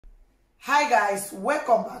Hi guys,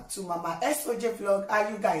 welcome back to Mama SOJ vlog. How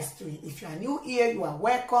you guys doing? If you are new here, you are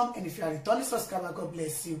welcome, and if you are a returning subscriber, God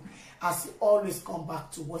bless you as you always come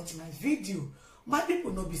back to watch my video. My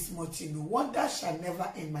people no be smart, you know. Wonder shall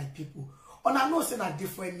never end, my people. And I know say that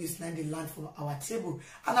different news now they land from our table,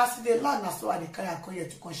 and as they land, that's why they come here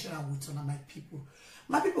to come share with on my people.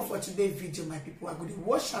 My people, for today's video, my people, are going to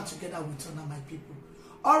watch and together with on my people.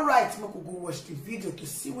 All right, we could go watch the video to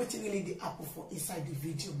see what really the apple for inside the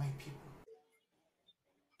video, my people.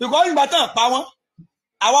 Because in batan pa won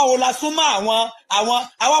àwa wo la súnmọ́ àwọn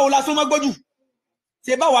àwa wo la súnmọ́ gbójú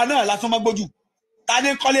ṣé bá wa náà la súnmọ́ gbójú ta ni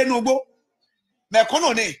kọ́lé nu gbó mẹ̀kúnnù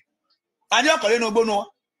ni ta ni kọ́lé nu gbó nu wọn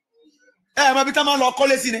mọ̀ bí tá máa lọ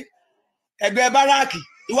kọ́lé sí ni ẹ̀gbẹ́ báràkì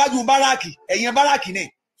iwájú báràkì ẹ̀yìn báràkì ni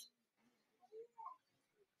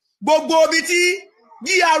gbogbo bí tí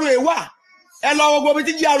GRA wà ẹ lọ gbogbo bí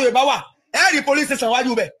tí GRA bá wà ẹ rí police station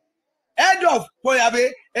wájú bẹ̀ head of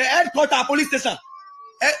headquarter police station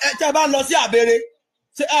tẹ́ bá lọ sí Àbèrè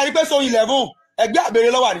ṣé ẹ rí pé so 11 ẹgbẹ́ Àbèrè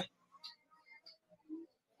ló wà ní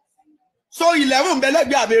so 11 bẹ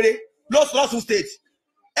lẹ́gbẹ́ Àbèrè lọ́sùn state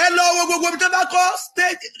ẹ lọ wo gbogbo bí tẹ́ bá kọ́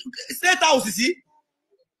state house sí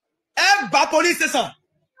ẹ bá police station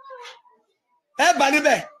ẹ bá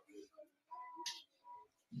níbẹ̀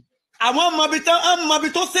àwọn mọ bí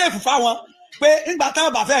tó safe fáwọn pé nígbà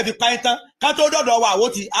tán bá fẹ́ fi pa ẹ̀ tán ká tó dọ̀dọ̀ wà ó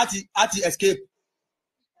ti escape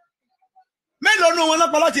mélòó nù wọn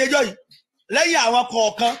lọ́pọ̀ láti ẹjọ́ yìí lẹ́yìn àwọn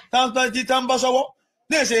kọ̀ọ̀kan tán bọ́ sọ́wọ́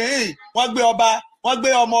ní ìsìn wọ́n gbé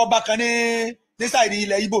ọmọ ọba kan ní sáìdì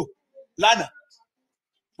ilẹ̀ Ìgbò lánàá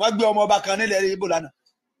wọ́n gbé ọmọ ọba kan ní ilẹ̀ Ìgbò lánàá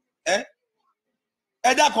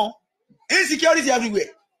ẹ dákun insecurity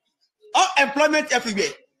everywhere unemployment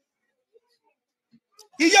everywhere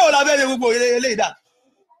iye wo la fẹ́ ṣe gbogbo eléyìí dà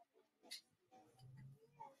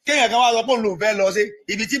kéèyàn kan wá sọ pé òun ló fẹ́ lọ sí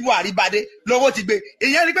ibi tí Buhari bá dé lọ́wọ́ ti gbé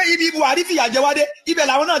ìyẹn ni pé ibi Buhari fìyà jẹ wá dé ibẹ̀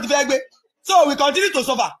làwọn náà ti fẹ́ gbé so we continue to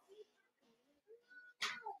suffer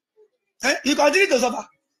we continue to suffer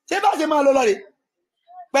ṣé bá ṣe máa lọ lọ rè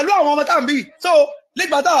pẹ̀lú àwọn ọmọ táwọn bí so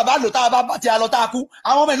nígbà táwọn bá lò táwọn bá ti lọ tá a kú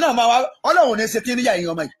àwọn ọmọ náà máa wá Ọlọ́run ní ṣe kí níyà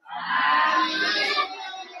èèyàn ọmọ yìí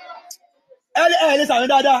ẹ lè sàmì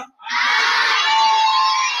dáadáa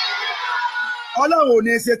Ọlọ́run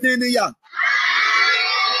ní ṣe kí níyà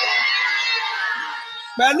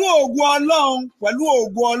pẹ̀lú ògùn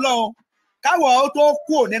Ọlọ́run káwọ̀ ó tó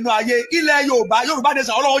kú nínú ayé ilẹ̀ Yorùbá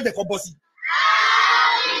nation Ọlọ́run jẹ́ kó bọ́ sí.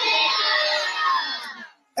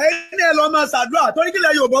 ẹni ẹ lọ máa ṣàdúrà torí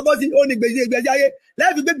kílẹ̀ Yorùbá bọ́ sí ó ní gbèsè ayé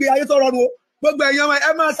lẹ́ẹ̀fi gbégbé ayé tó rọrùn o gbogbo èèyàn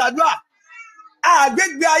ẹ máa ṣàdúrà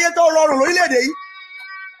àgbégbé ayé tó rọrùn lórílẹ̀‐èdè yìí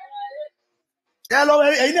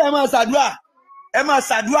ẹ̀yin náà ẹ máa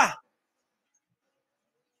ṣàdúrà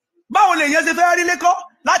báwo lè yẹn ṣe fẹ́ rí lẹ́kọ́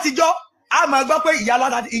látijọ́ a máa gbọ́ pé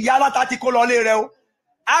ìyá aláta ti kó lọ lé rẹ o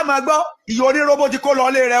a máa gbọ́ ìyá oníróbó ti kó lọ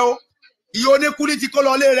lé rẹ o ìyá oníkúlí ti kó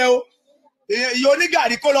lọ lé rẹ o ìyá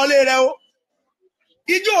onígàrí kó lọ lé rẹ o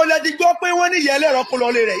ìjọ́ ò lẹ ti gbọ́ pé wọ́n ní ìyá ẹlẹ́rọ kó lọ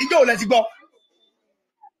lé rẹ ìjọ́ ò lẹ ti gbọ́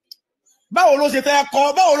báwo ló ṣe fẹ́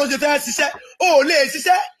kọ́ báwo ló ṣe fẹ́ ṣiṣẹ́ o ò lè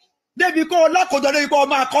ṣiṣẹ́ débi kó lákòjọ débi kó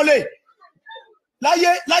máa kọ́lé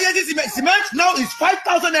láyé tí cement now is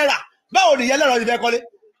 5,000 naira báwo ni ìyá ẹlẹ́rọ ti fẹ́ kọ́lé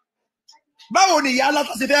báwo ni ìyá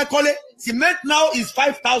aláta ti fẹ́ kọ́lé cement now is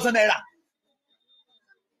 5,000 naira.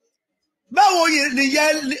 báwo ni ìyá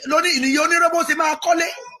onírọ́bó ṣe máa kọ́lé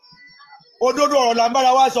òdodo ọ̀rọ̀ là ń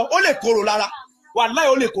bára wa sọ ó lè korò lára wàláhì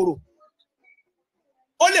ó lè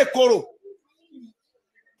korò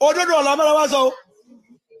òdodo ọ̀rọ̀ là ń bára wa sọ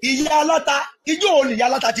ìyá aláta ijó ò ní ìyá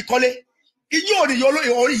aláta ti kọ́lé ijó ò ní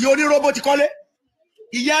ìyá onírọ́bó ti kọ́lé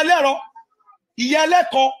ìyá ẹlẹ́rọ ìyá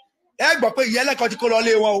ẹlẹ́kọ ẹ gbọ́ pé ìyá ẹlẹ́kọ ti kó lọ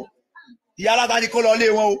lé wọn o ìyá aláta ti kó lọ lé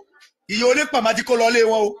wọn o ìyá onípàmà ti kó lọ lé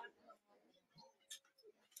wọn o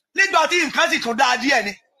nígbà tí nǹkan sì tún dáa díẹ̀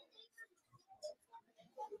ni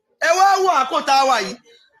ẹ wá wo àkótá wa yìí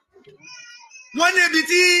wọ́n ní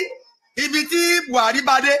ibi tí Buhari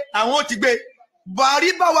bá dé àwọn ò ti gbé Buhari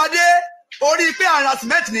bá wa dé orí pé ara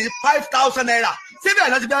cement ní 5,000 naira síbẹ̀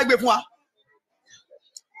náà ti fẹ́ gbé fún wa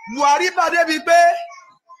Buhari bá dé bíi pé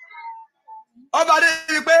ọba dé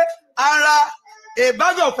bíi pé ara a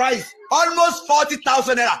bag of rice almost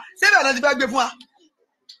 40,000 naira síbẹ̀ náà ti fẹ́ gbé fún wa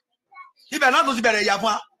ibẹ̀ náà tó ti bẹ̀rẹ̀ ìyà fún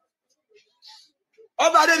wa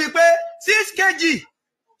ọba débi pé 6 kg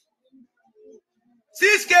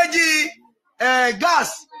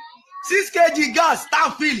gas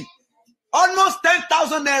tank fill almost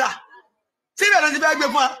 10,000 naira síbẹ̀ náà ti fẹ́ gbé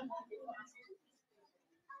fún wa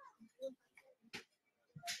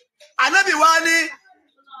Ànábì wa ní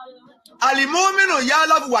alimominu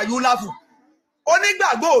yalafu wa yulafu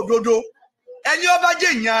onígbàgbọ́ òdodo ẹni ó bá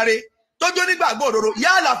jẹ́ ìyàn rẹ̀ tó jó nígbàgbọ́ òdodo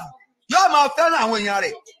yalafu yóò máa fẹ́ràn àwọn èèyàn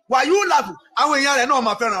rẹ̀ wàyú làbù àwọn èèyàn rẹ̀ náà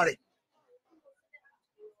máa fẹ́ràn rẹ̀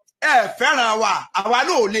ẹ fẹ́ràn wa àwa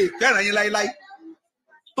náà ò lè fẹ́ràn yín láíláí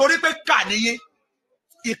torí pé kà níyín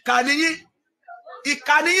ìkà níyín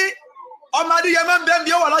ìkà níyín ọmọ adéyẹmọ ń bẹ ń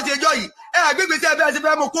bí ó wà láti ẹjọ́ yìí ẹ àgbègbè tí ẹ bẹ́ẹ̀ ti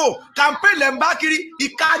fẹ́ mú kó campaign lẹ̀ ń bá kiri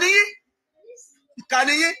ìkà níyín ìkà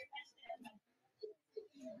níyín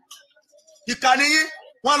ìkà níyín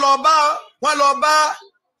wọ́n lọ bá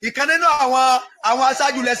ìkan nínú àwọn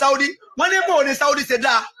aṣáájú ilẹ̀ Saudi wọ́n ní bò ní Saudi ṣe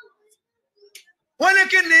dáa wọ́n ní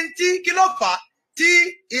kí ló fà á tí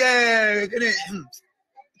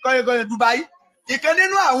Dubai ìkan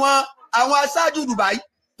nínú àwọn aṣáájú Dubai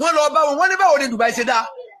wọ́n lọ bá wọn wọ́n ní báwo ni Dubai ṣe dáa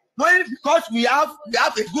wọ́n ní because we have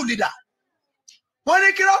a good leader wọ́n ní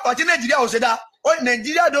kí ló fà á tí Nàìjíríà ò ṣe dáa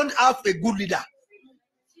Nigeria don't have a good leader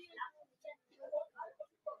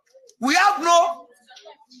we have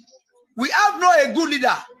no a good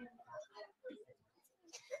leader.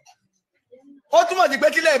 Ó túmọ̀ sí pé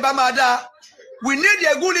tílẹ̀ ìbá máa dáa we need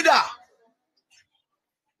a good leader.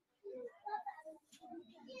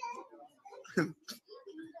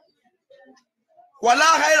 Wàlá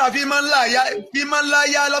àìrà fi máa ń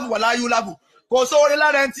láyá lábù wàlá yú lábù kò sóore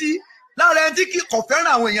lára ẹni tí kò fẹ́ràn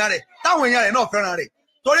àwọn èèyàn rẹ̀ táwọn èèyàn rẹ̀ náà fẹ́ràn rẹ̀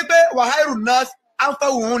torí pé wàhálù nurse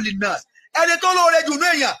anfẹ́wùhún lè nurse ẹni tó lóore jù ní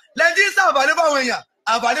èèyàn lẹ́ni tí ń sàǹfààní fáwọn èèyàn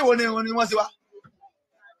àǹfààní wo ni wọ́n ṣe wá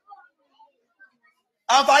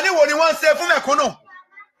àǹfààní wo ni wọ́n ṣe fún mẹ̀kúnnù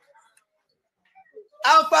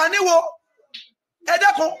àǹfààní wo ẹ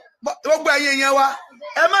dẹ́kun gbogbo ẹ̀yin èèyàn wa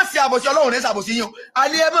ẹ má ṣe àbòsí Ọlọ́run ní ṣàbòsí yín o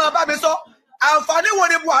àní ẹ máa bá mi sọ àǹfààní wo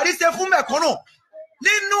ni Buhari ṣe fún mẹ̀kúnnù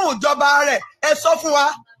nínú ìjọba rẹ̀ ẹ sọ fún wa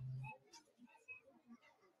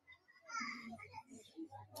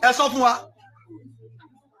ẹ sọ fún wa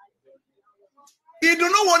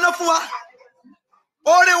ìdùnnú wo ná fún wa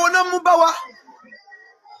oore wo ná mú bá wa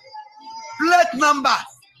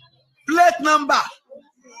plate number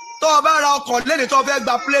tó o bá ra ọkọ̀ lẹ́ni tó o fẹ́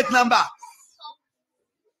gba plate number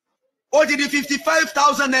ó ti di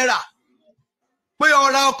 55,000 naira pé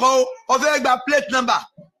o ra ọkọ̀ o fẹ́ gba plate number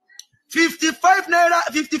 55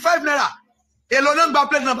 naira èlò náà ń gba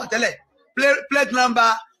plate number tẹ́lẹ̀ plate number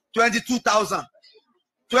 22,000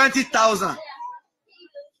 20,000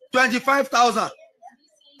 25,000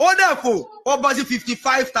 ó dẹ̀ fò ó bọ́ sí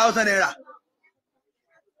 55,000 naira.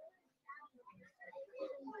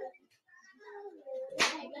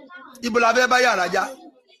 Ibo la fẹ́ bá yàrá já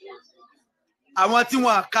àwọn tí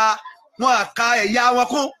wọ́n ka ẹ̀yà wọn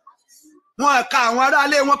kún wọ́n ka àwọn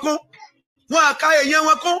aráalé wọn kún wọ́n ka èèyàn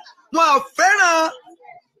wọn kún wọ́n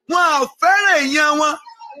fẹ́ràn èèyàn wọn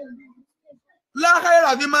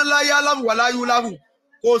láhàírà fi máa ń láyé aláwùwà láyú láwù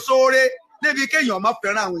kò sóore níbi kéèyàn má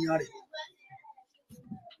fẹ́ràn àwọn èèyàn rẹ̀.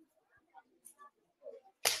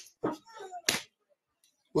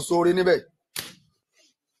 Kò sóore níbẹ̀.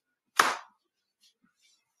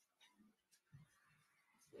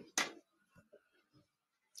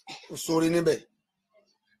 Kò sóore níbẹ̀.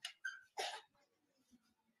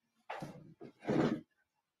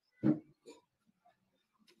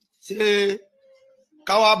 Ṣé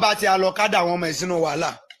káwa bá ti a lọ ká dà àwọn ọmọ ìsínú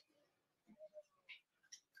wàhálà?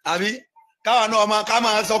 Àbí káwa náà ọmọ ká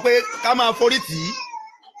máa sọ pé ká máa forí tì í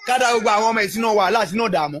ká dà gbogbo àwọn ọmọ ìsínú wàhálà sínú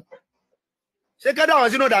ìdààmú. Ṣé ká dà wọn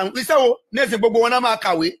sínú ìdààmú? Iṣẹ́ wo ní èsì gbogbo wọn náà máa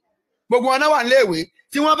kàwé? Gbogbo wọn náà wà níléèwé.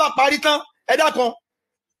 Tí wọ́n bá parí tán, ẹ dákun.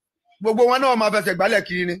 Gbogbo wọn náà máa fẹsẹ̀ gbálẹ̀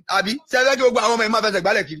kiri ni. Àbí ṣé ẹ fẹ́ kí gbogbo àwọn ọmọ yìí máa fẹsẹ̀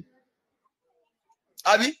gbálẹ̀ kiri?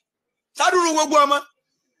 Àbí sádùrú gbogbo ọmọ.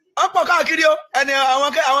 Wọ́n pọ̀ káàkiri o. Ẹni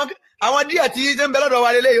àwọn díẹ̀ tí ṣe ń bẹ lọ́dọ̀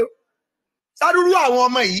wa lélẹ́yìí o. Sádùrú àwọn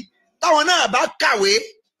ọmọ yìí táwọn náà bá kàwé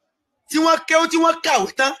tí wọ́n kéwú tí wọ́n kàwé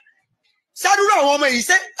tán. Sádùrú àwọn ọmọ yìí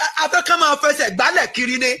ṣé afẹ́kàn máa fẹsẹ̀ gbálẹ̀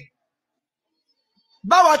kiri ni.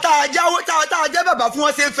 Báwa tá a jẹ́ bàbá fún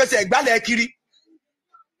wọn ṣe ń fẹsẹ̀ gbálẹ̀ kiri.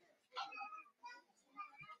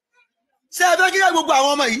 Ṣé ẹ fẹ́ kí gbogbo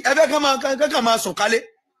àwọn ọmọ yìí ẹ fẹ́ kàn máa sùn kálé?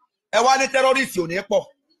 Ẹ wá ní tẹ́rọ́rìsì ò ní pọ̀.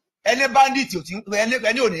 Ẹni bandit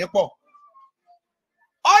ẹni ò ní pọ̀.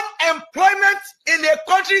 Unemployment in a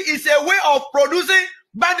country is a way of producing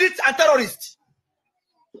bandits and terrorists.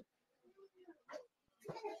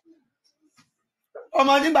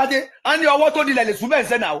 Ọmọ nígbà tí a ní ọwọ́ tó dilẹ̀ lè sùn bẹ́ẹ̀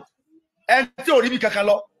sẹ́nà o. Ẹni tí ò rí bí kankan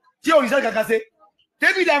lọ, tí ò rí sẹ́ kankan ṣe.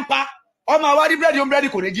 Tébì dẹ̀ ń pa, ọmọ àwa rí búrẹ́dì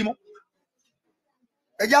kò ní jí mú.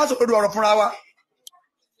 Ẹ jẹ́ àṣọ òdu ọ̀rọ̀ fúnra wa.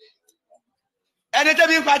 Ẹni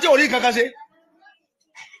tẹ́bí ń pa tí ò rí kankan ṣe.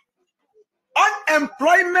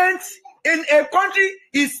 Unemployment in a country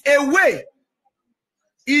is a way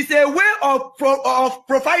of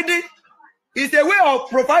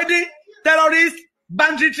providing terrorist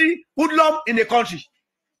banditry hoodlum in a country.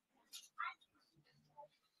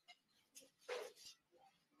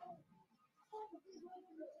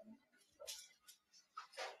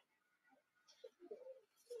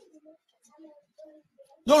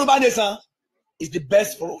 Yoruba nation is the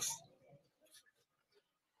best for us.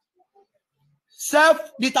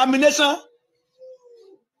 Self-determination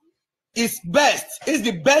is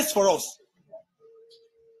the best for us.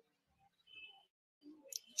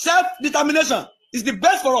 Self-determination is the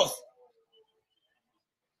best for us.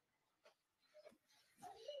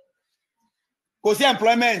 Kò sí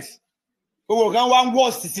employment. Gbogbo kan wá ń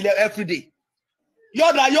worst sílẹ̀ every day.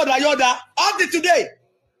 Yọ̀dà.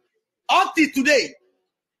 Up to today.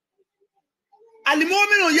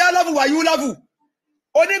 Àlìmọ́mìnà yá lọ́fù wàyú lọ́fù.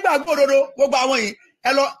 Onígbàgbọ́ òdodo gbogbo àwọn yìí.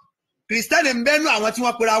 Ẹ lọ Kìrìsìtẹ́nì ń bẹ́nu àwọn tí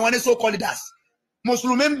wọ́n pera wọn ní so-called leaders.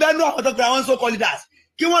 Mùsùlùmí ń bẹ́nu àwọn tó pera wọn ní so-called leaders.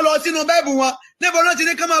 Kí wọ́n lọ sínú Báíbù wọn. Níbo náà ti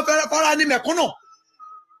ní ká máa fara ní mẹ̀kúnnù.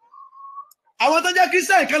 Àwọn tó jẹ́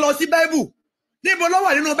Kìrìsìtẹ́nì kan lọ sí Báíbù. Níbo ló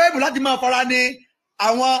wà nínú Báíbù láti máa fara ní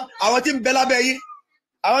àwọn tí ń bẹ lábẹ́ yín.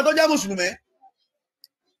 Àwọn tó jẹ́ Mùsùlùmí.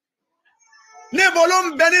 Níbo ló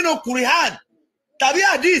ń bẹ nínú Kùrìhán tàbí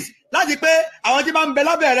Hadith láti pé àwọn tí bá ń bẹ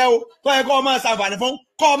lábẹ́ rẹ o tó yẹ kó o máa ṣàǹfààní fún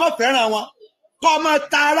kó o máa fẹ́ràn wọn kó o máa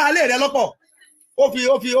ta ara ilé rẹ lọ́pọ̀. Ó fi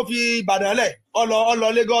Ìbàdàn lẹ̀ ó lọ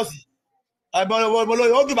Lagos. Ó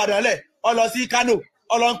fi Ìbàdàn lẹ̀ ó lọ sí Kano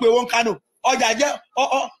ó lọ ń pe owó ń Kano.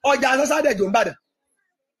 Ọjà sọ́sádẹ̀ jò ń bàdàn.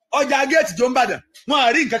 Ọjà géètì jò ń bàdàn. Wọ́n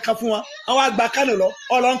á rí nǹkan kan fún wọn. Àwọn àgbà Kano lọ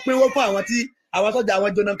ó lọ ń pe owó fún àwọn sọ́jà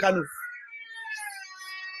àwọn jóná Kano.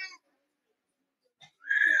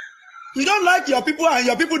 You don't like your people and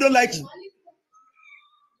your people don't like you.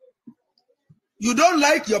 You don't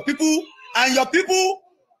like your people and your people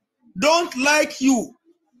don't like you.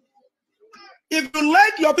 If you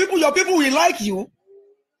like your people will like you.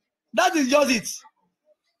 That is just it.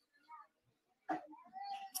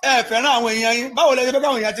 Ẹ fẹ́ràn àwọn èèyàn yín. Báwo lẹ ṣe fẹ́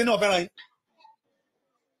káwọn èèyàn ti náà fẹ́ràn yín?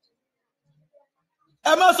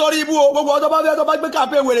 Ẹ má sọrí ibú o. Gbogbo ọjọ́ bá fẹ́ tó bá gbé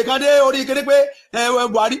campaign wèrè kan dé orí kéde pé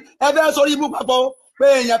Buhari. Ẹ fẹ́ sọrí ibú papọ̀ pé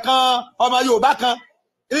èèyàn kan ọmọ Yorùbá kan.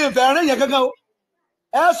 Ìfẹ́ rìn èèyàn kankan o.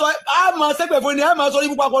 Ẹ sọ a máa ṣépè fún ni ẹ máa sọrí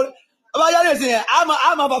ibú papọ̀. Ọba yára èsì yẹn a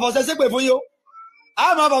máa bàbọ̀ ṣe ṣépè fún yín o.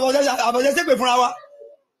 A máa bàbọ̀ ṣe ṣépè fúnra wa.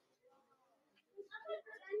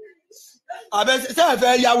 Àbẹ sẹ́ẹ̀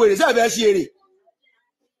fẹ́ ya wèrè sẹ́ẹ̀ fẹ́ ṣe èrè.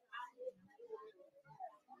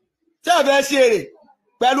 Sẹ́ẹ̀ fẹ́ ṣe èrè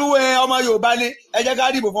pẹ̀lú ọmọ Yorùbá ni ẹ jẹ́ ká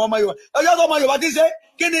dìbò fún ọmọ Yorùbá. Ọjọ́ tó ọmọ Yorùbá ti ṣe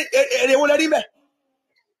kí ni èrè wo lẹ rí mbẹ̀?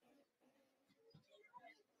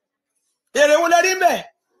 Èrè wo lẹ rí mbẹ̀?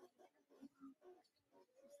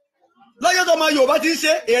 Lọ́jọ́ tó ọmọ Yorùbá ti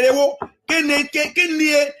ṣe èrè wo kí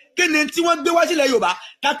ni tí wọ́n gbé wá sílẹ̀ Yorùbá?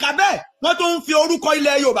 Kàkà bẹ́ẹ̀ wọ́n tún ń fi orúkọ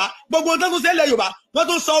ilẹ̀ Yorùbá gbogbo tó tún ṣe ilẹ̀ Yorùbá wọ́n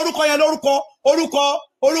tún sọ orúkọ yẹn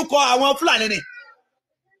orúkọ àwọn Fúlàní ni.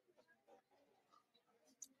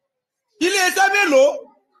 Ilé-iṣẹ́ mélòó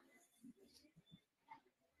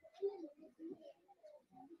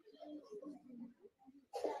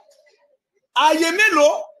ààyè mélòó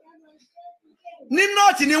ní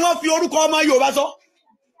nọ́ọ̀tì ni wọ́n fi orúkọ ọmọ Yorùbá sọ?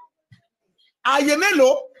 Ààyè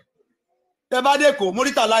mélòó? Tẹ́bádẹ́kò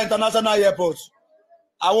Muritala International Airport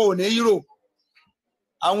àwọn ò ní hero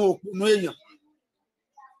àwọn òpònú èèyàn.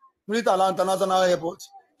 Muritala International Airport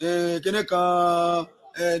kíní kan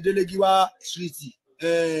Delegiwa Street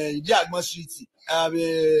Ìdí Àgbọn Street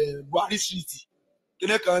Buhari Street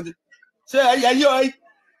kíní kan ṣé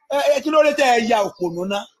kí ló dé tẹ ẹ̀yà òpònú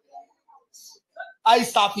náà eye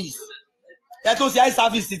service ẹ tó ṣe eye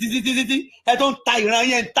service títí ẹ tó ń ta ìran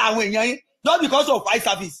yẹn ń ta àwọn èèyàn yín just because of eye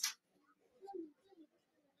service.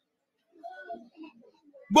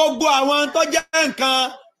 Gbogbo àwọn tó jẹ́ nǹkan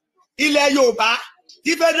ilẹ̀ Yorùbá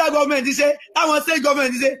tí federal government ṣe táwọn state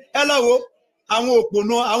government ṣe ẹ lọ́wọ́ àwọn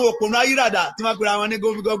òpònú ayírádà tí wọ́n pera wọn ní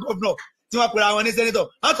governor tí wọ́n pera wọn ní senator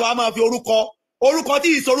wọ́n tó wá máa fi orúkọ tí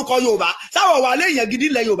ìsorúkọ Yorùbá sáwọ̀ wà léèyàn gidi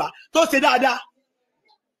ilẹ̀ Yorùbá tó ṣe dáadáa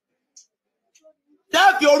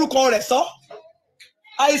tẹ́ fi orúkọ rẹ̀ sọ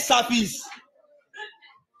eye service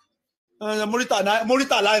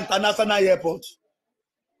Muritala International Airport.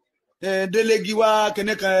 Delegiwa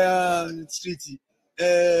kẹ́nẹ́kan street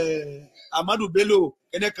Amadu Bello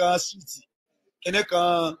kẹ́nẹ́kan street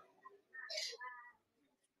kẹ́nẹ́kan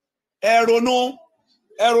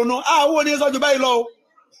ẹ̀rọ̀nù àwọn ò ní sọ jù báyìí lọ o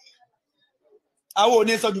àwọn ò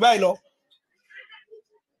ní sọ jù báyìí lọ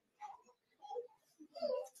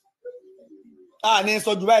ní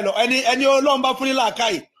sọ jù báyìí lọ ẹni Ọlọ́run bá fún ní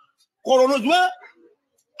làákàyè kòrònú ṣùgbọ́n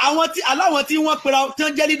aláwọn tí wọ́n pera tí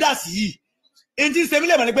wọ́n jẹ́ leaders yìí èyí tí ń ṣe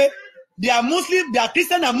mílẹ̀ mọ̀ ni pé they are Muslim, they are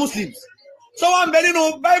Christian and Muslims. So wọ́n ń bẹ nínú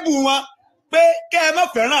Bible wọn pé kẹ́ ẹ má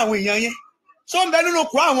fẹ́ràn àwọn èèyàn yẹn. So wọ́n ń bẹ nínú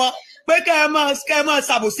Quran wọn pé kẹ́ ẹ má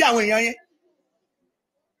ṣàbòsí àwọn èèyàn yẹn.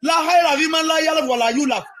 La hayra fi man la ya'laf wa la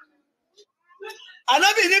yulaf.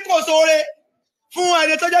 Ànábì ní kò sóore fún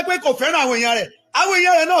ẹni tó jẹ́ pé kò fẹ́ràn àwọn èèyàn rẹ̀. Àwọn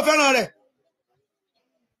èèyàn rẹ̀ náà fẹ́ràn rẹ̀.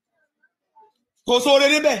 kò sóore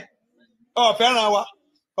níbẹ̀ ó fẹ́ràn wa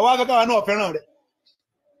ó wá fẹ́ káwa náà fẹ́ràn rẹ̀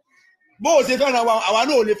bó o ṣe fẹ́ràn wa àwa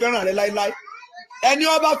náà ò lè fẹ́ràn rẹ̀ láíláí ẹni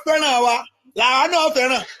ó bá fẹ́ràn wa làwa náà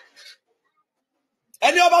fẹ́ràn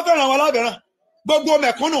ẹni ó bá fẹ́ràn wa láfẹ́ràn gbogbo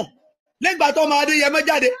mẹ̀kúnnù nígbà tó máa dé yẹmọ́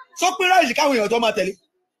jáde sọ pín ráìsì káwọn èèyàn tó máa tẹ̀lé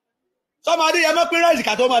sọ máa dé yẹmọ́ pín ráìsì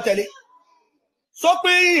ká tó máa tẹ̀lé sọ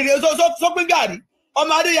pín ìrè sọ pín gàrí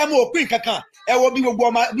ọmọ adéyẹmọ òpin kankan ẹ wo bí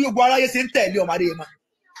gbogbo aráyé ṣe ń tẹ̀lé ọmọ adéyẹmọ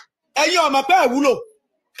ẹ̀yin ọmọ pé ìwúlò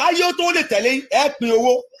káyé tó lè tẹ̀lé ẹ pín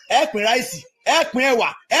owó ẹ pín ráìsì ẹ pín ẹ̀wà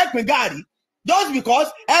ẹ pín gàrí just because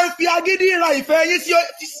ẹ ń fi agídí ra ìfẹ́ yín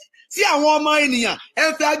sí àwọn ọmọ ènìyàn ẹ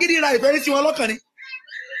ń fi agídí ra ìfẹ́ yín sí wọn lọ́kàn ni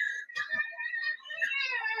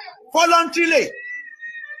voluntarily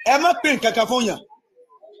ẹ má pín kankan fún yàn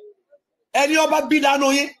ẹni ọba bí lánà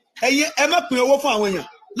yín ẹ̀yin ẹ má pín owó fún àwọn èèyàn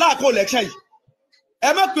láàkó election yìí ẹ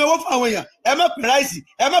má pín owó fún àwọn èèyàn ẹ má pín ráìsì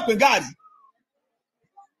ẹ má pín gààrí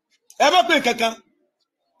ẹ má pín kankan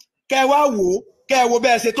kẹ wá wò ó kẹ wo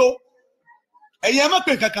bẹ́ẹ̀ ṣe tó ẹ̀yin ẹ má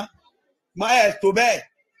pín kankan mọ ẹ tó bẹ́ẹ̀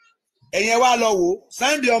ẹ̀yin ẹ wá lọ wò ó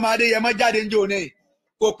Sunday ọmọ Adéyẹmọ jáde ń jò ní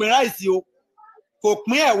kò pín ráìsì o kò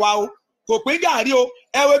pín ẹ̀wà o kò pín gààrí o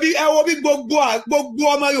ẹ wo bí gbogbo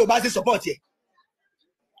ọmọ Yorùbá ṣe support ẹ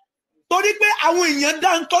torí pé àwọn èèyàn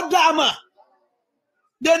dáńtọ́ dáàmà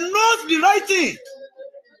they know the right thing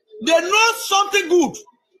they know something good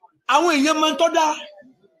àwọn èèyàn máa ń tọ́ dá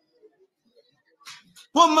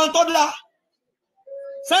wọ́n máa ń tọ́ dá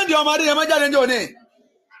Sunday ọmọ Adéyẹmọ jáde ní òní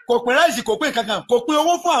kò pín ráìsì kò pín kankan kò pín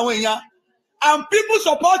owó fún àwọn èèyàn and people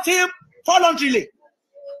support him voluntarily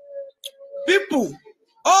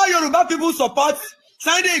all Yoruba people support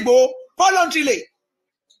Sunday Igboho voluntarily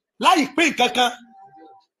láì pín kankan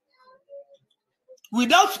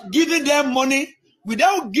without giving them money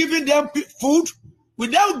without giving them food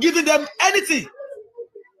without giving them anything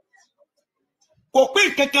kò pín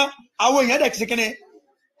kankan àwọn èèyàn dẹ̀ ṣe kíni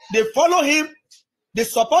they follow him they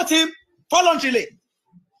support him voluntarily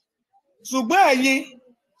ṣùgbọ́n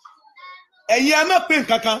ẹ̀yin ẹ má pín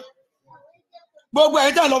kankan gbogbo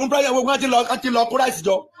ẹ̀yin tí a lọ fún prayer gbogbo wọn ti lọ kó ráìsì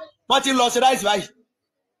jọ wọ́n ti lọ ṣe ráìsì báyìí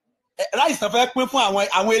ráìsì tán fẹ́ pín fún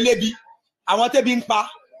àwọn elébi àwọn tẹ́bi ń pa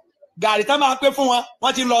gàrí tán máa pín fún wọn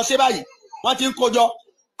wọ́n ti lọ ṣe báyìí wọ́n ti ń kójọ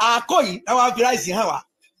àkó yìí àwọn á fi ráìsì hàn wá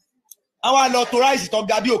àwọn á lọ tó ráìsì tó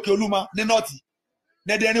ga bí òkè olúmọ ní nọ́ọ̀tì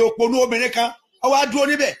dẹ̀dẹ̀rin òpònú obìnrin kan ó wá dúró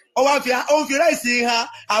níbẹ̀ ó ń fi ráìsì hàn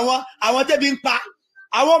àwọn tẹ́bi ń pa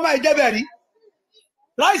àwọn ọmọ ìjẹ́bẹ̀ rí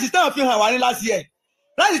ráìsì tán fi hàn wá ní last year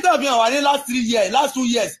ráìsì tán fi hàn wá ní last 3 years last 2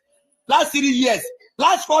 years last 3 years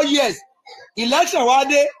last 4 years election wá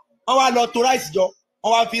dé wọ́n wá lọ tó ráìsì jọ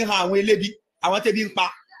wọ́n wá fi hàn àwọn elébi àwọn tẹ́bi ń pa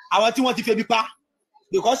àwọn tí wọ́n ti febi pa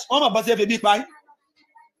because wọ́n mọ̀ bọ́ sí febi pa yín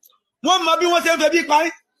wọ́n mọ̀ bí wọ́n ṣe ń febi pa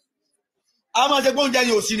yín àwọn máa ṣe gbóúnjẹ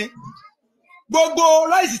yìí ò sí ni gbogbo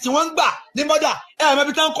ráìsì tí wọ́n ń gbà ní bọ́dà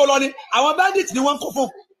ẹ̀ẹ̀mẹ́bí tán kó lọ ni àwọn bandit ni wọ́n ń kó fún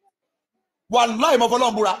wàláhì mọ́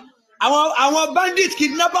fọlọ́n búra àwọn bandit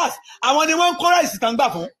kidnappers àwọn ni wọ́n ń kó ráìsì tán gbà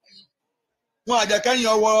fún wọn àjẹkẹ́yìn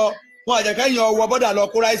ọwọ́ bọ́dà lọ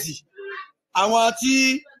kó ráìsì àwọn tí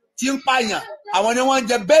ń pààyàn àwọn ni wọ́n ń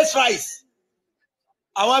jẹ best rice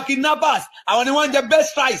àwọn kidnappers àwọn ni wọ́n ń jẹ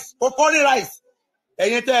best rice for foreign rice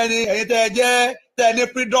ẹ̀yin tẹ́ ẹ ní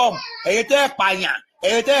freedom ẹ̀yin tẹ́ ẹ pààyàn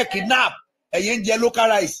ẹ̀yin tẹ́ ẹ kidnap ẹ̀yin ń jẹ local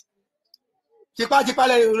rice tipátipá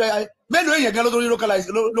rẹ mélòó èèyàn gan lórí local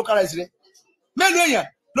rice rẹ mélòó èèyàn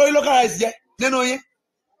lórí local rice jẹ nínú yín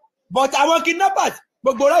but àwọn kidnappers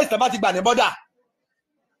gbogbo rice tó bá ti gbà ní bọ́dà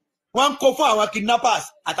wọ́n ń kó fún àwọn kidnappers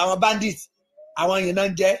àtàwọn bandits àwọn èèyàn náà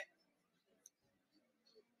ń jẹ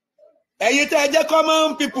ẹ̀yin tẹ́ ẹ jẹ́ common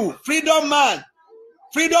people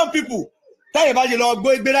freedom people tẹ́yìn bá ṣe lọ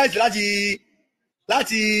gbé ráìsì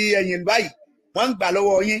láti ẹ̀yìn báyìí wọ́n ń gbà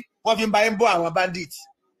lọ́wọ́ yín wọ́n fi ń bá yín bọ́ àwọn bandits.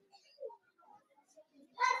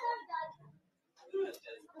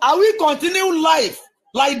 Are we continue life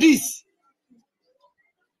like this?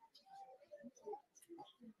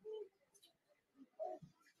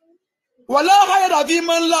 Wàlá khayra fi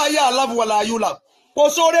man la ya'lam wala yulab kò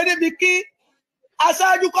sóore níbi kí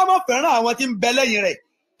aṣáájú kọ́ mọ̀ fẹ́ràn àwọn tí ń bẹ lẹ́yìn rẹ̀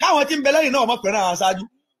káwọn tí ń bẹ lẹ́yìn náà mọ̀ fẹ́ràn àwọn aṣáájú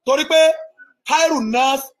torí pé khairun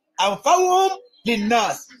nas anfa'uhum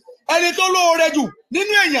linnas ẹni tó lóore jù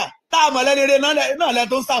nínú èèyàn tá a mọ̀ lẹ́ni rẹ̀ náà lẹ́ni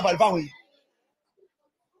tó ń ṣàǹfààní fáwọn èèyàn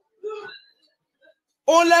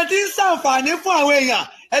òun lẹ́ni tí ń ṣàǹfààní fún àwọn èèyàn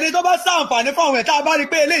ẹni tó bá ṣàǹfààní fún àwọn èèyàn tá a bá rí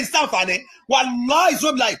pé eléyìí ṣàǹfààní wallahi so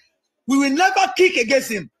like we will never kick against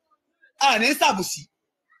him àní ṣàbùsí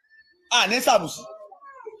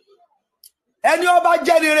ẹni ọba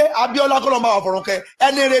jẹ́nire Abíọ́lá kọ́lọ́mbà wà fọ̀rùnkẹ́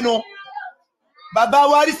ẹni rẹ̀ nu bàbá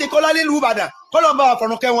wa rí ṣe kọ́lá nílùú Ìbàdàn kọ́lọ́mbà wà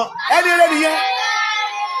fọ̀rùnkẹ́ wọn ẹni rẹ̀ nìyẹn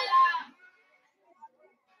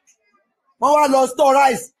wọ́n wá lọ store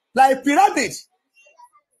rice like pyramid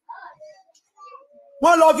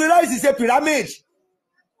wọ́n lọ fi ráìsì ṣe pyramid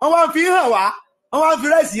wọ́n wá fi hàn wá wọ́n wá fi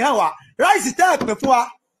ráìsì hàn wá ráìsì tẹ́ ẹ̀ pè fún wa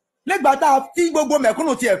nígbà tá a tí gbogbo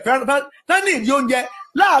mẹ̀kúnnù ti ẹ̀ fẹ́ ní ìdí oúnjẹ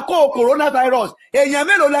láàkó coronavirus èèyàn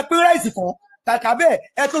mélòó lẹ pín ráìsì fún kàkà bẹ́ẹ̀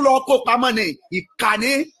ẹ tún lọ kó pamọ́ ní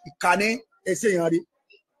ìkànnì ẹ̀ṣẹ̀ èèyàn rí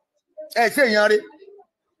ẹ̀ṣẹ̀ èèyàn rí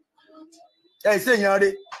ẹ̀ṣẹ̀ èèyàn rí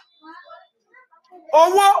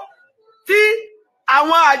owó tí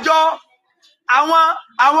àwọn àjọ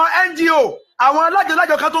àwọn NGO àwọn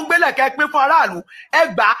alájọlájọ kan tó ń gbélé kẹ́ pín fún aráàlú ẹ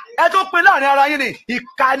gbà ẹ tó pín láàrin ara yín ní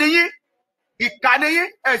ìkànnì yín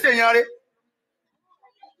ẹ̀ṣẹ̀ èèyàn rí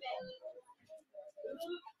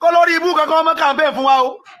kó lórí ibú kankan ọmọ campaign fún wa o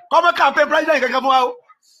kọ́mọ campaign president kankan fún wa o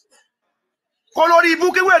kó lórí ibú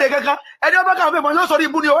kí wèrè kankan ẹni ọmọ campaign fún wa yóò sọ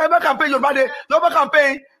ibú ni o ẹgbẹ́ campaign Yorùbá de lọ́mọ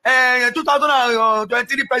campaign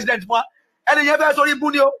 2023 president fún wa ẹni yẹn fẹ́ sọ ibú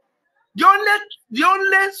ni o the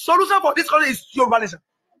only solution for this country is Yoruba nation.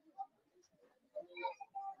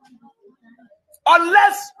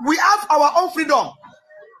 Unless we have our own freedom,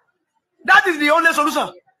 that is the only solution.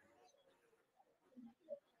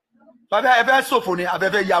 Bàbá ẹ fẹ́ ṣòfò ni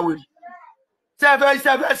àbẹ̀fẹ́ yàwé rí ṣe ẹ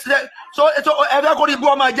fẹ́ kó ní ibú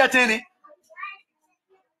ọmọ ẹjẹ́ tí ni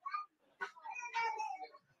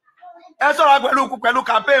ẹ sọ̀rọ̀ pẹ̀lú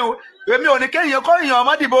campaign o èmi ò ní kéèyàn kó èèyàn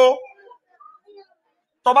ọmọ dìbò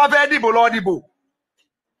tó bá fẹ́ dìbò lọ dìbò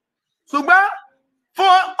ṣùgbọ́n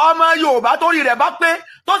fún ọmọ Yorùbá torí rẹ̀ bá pé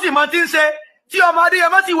tó sì mọ tí ń ṣe tí ọmọ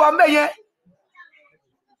Adéyẹmọ sì wà ńbẹ̀ yẹn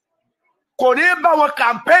kò ní bá wọn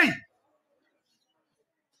campaign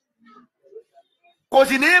kò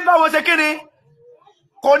sì ní bá wọn ṣe kíni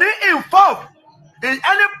kò ní involve in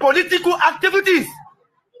any political activities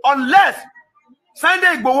unless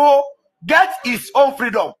Sunday Igboho get his own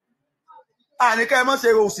freedom. Àníkẹ́ ẹ mọ̀ ṣe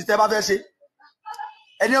òsì tẹ́ bá fẹ́ ṣe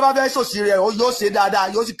ẹni ó bá fẹ́ sòsì rẹ̀ yóò ṣe dáadáa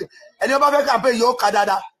yóò sì ẹni ó bá fẹ́ campaign yóò ka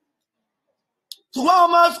dáadáa ṣùgbọ́n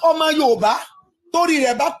ọmọ Yorùbá torí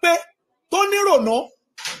rẹ̀ bá pé tó nírònú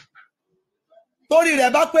torí rẹ̀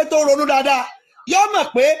bá pé tó ronú dáadáa yóò mọ̀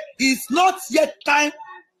pé it's not yet time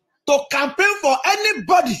to campaign for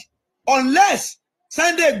anybody unless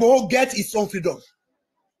Sunday Igboho get his own freedom.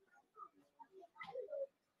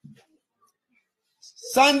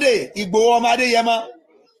 Sunday Igboho ọmọ Adéyẹmọ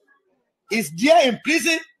is there in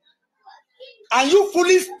prison and you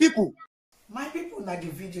foolish people. My people, na the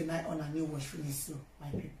video now on a new watch finish so my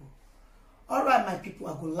people. Alright, my people,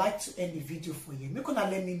 I would like to end the video for you. Make una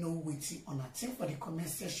let me know what you on a thing for the comment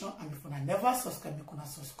section, and if una never subscribe, make una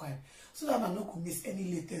subscribe so that I no go miss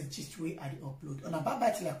any latest gist way I upload. On a bye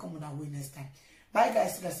bye till I come on our way next time. Bye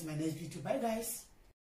guys, that's my next video. Bye guys.